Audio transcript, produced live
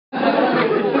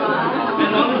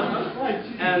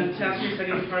And to answer your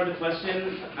second part of the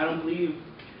question, I don't believe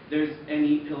there's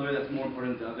any pillar that's more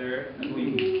important than the other. I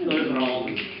believe pillars are all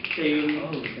the same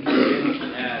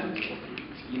important, and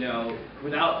you know,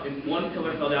 if one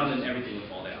pillar fell down, then everything would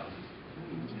fall down.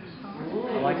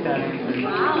 I like that answer.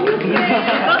 Wow. Okay.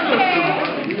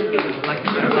 I like the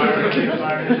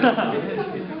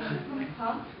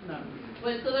Huh?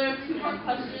 Wait, so there are two more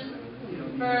questions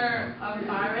for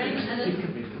Byron, and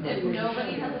if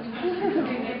nobody has any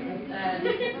questions, then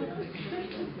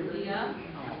Leah.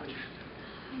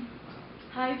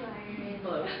 Hi, Byron.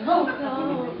 Hello. So,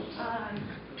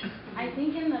 I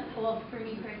think for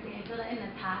me personally, I feel that in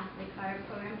the past, like our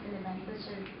programs and events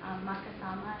such as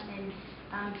Makasama and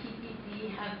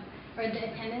PCC the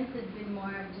attendance has been more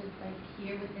of just like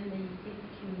here within the UCC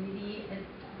community as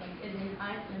in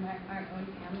us and our own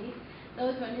families. So I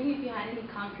was wondering if you had any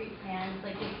concrete plans,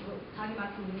 like we were talking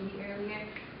about community earlier,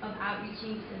 of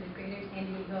outreaching to the greater San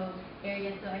Diego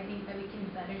area. So I think that we can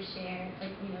better share,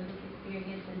 like, you know, this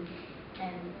experience and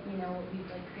you know what we've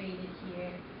like created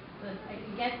here. So I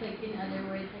guess, like, in other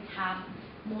words, like have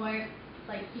more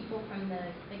like people from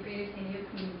the greater San Diego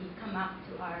community come out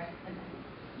to our events.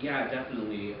 Yeah,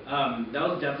 definitely. That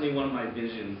was definitely one of my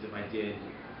visions if I did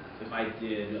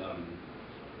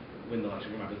win the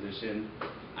election for my position.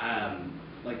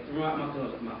 Like throughout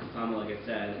Makasama, like I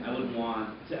said, I would want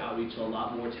to outreach to a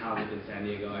lot more talent in San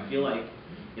Diego. I feel like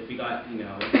if we got, you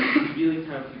know, really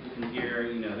talented people from here,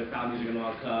 you know, their families are going to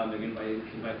all come, they're going to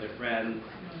invite their friends,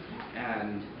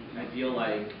 and I feel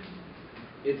like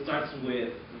it starts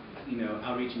with, you know,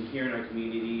 outreaching here in our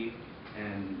community,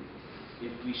 and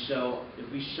if we show,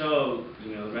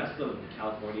 you know, the rest of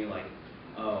California, like,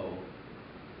 oh,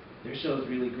 their show is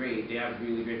really great, they have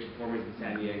really great performers in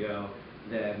San Diego,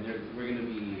 then we're going to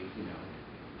be, you know,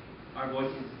 our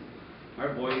voices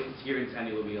here in San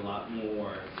Diego will be a lot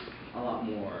more, what would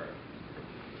you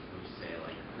say,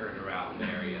 like, heard around the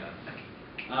area.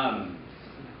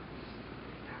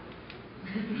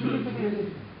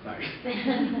 Sorry.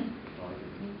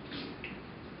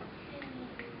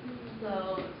 So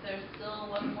there's still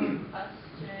one more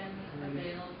question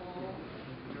available.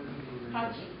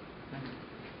 Hachi.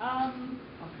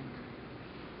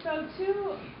 So to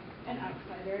an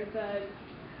outsider, the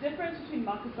difference between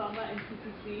Makasama and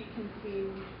PCC can seem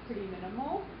pretty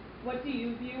minimal. What do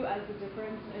you view as the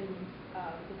difference in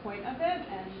the point of it,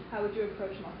 and how would you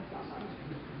approach Makasama?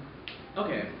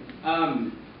 Okay.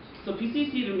 So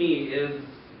PCC to me is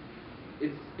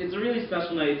it's a really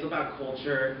special night. It's about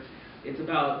culture. It's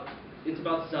about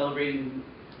celebrating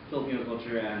Filipino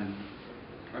culture and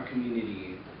our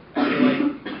community. I feel like,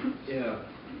 yeah,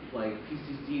 like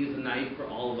PCC is a night for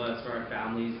all of us, for our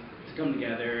families, to come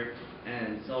together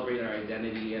and celebrate our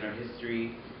identity and our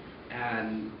history,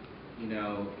 and you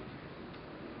know,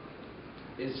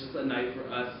 it's just a night for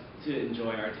us to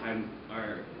enjoy our time,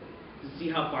 to see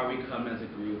how far we've come as a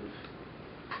group.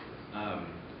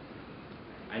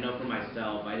 I know for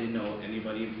myself, I didn't know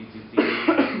anybody in PCC,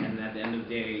 and at the end of the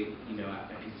day, you know, at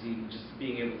PCC, just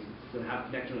being able to have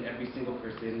connection with every single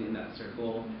person in that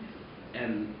circle,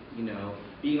 and you know,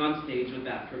 being on stage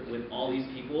with all these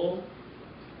people,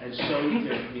 and showing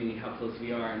to our community how close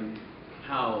we are and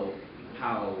how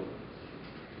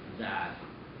that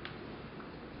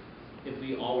if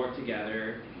we all work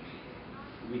together,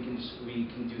 we can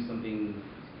do something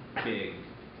big.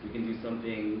 We can do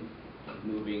something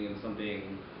moving and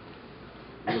something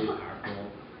really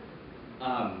powerful.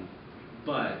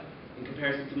 But in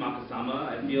comparison to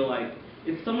Makasama, I feel like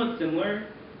it's somewhat similar,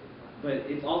 but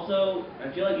it's also, I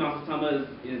feel like Makasama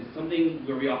is something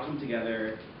where we all come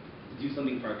together to do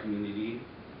something for our community,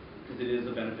 because it is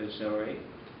a benefit show, right?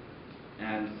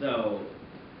 And so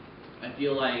I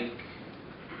feel like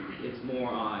it's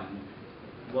more on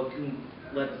let's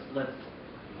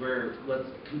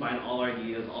combine all our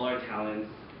ideas, all our talents,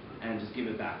 and just give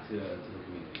it back to the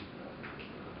community.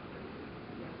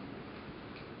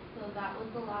 So that was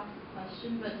the last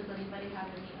question, but does anybody have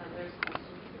any other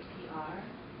questions for PR?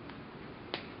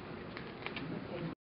 Okay.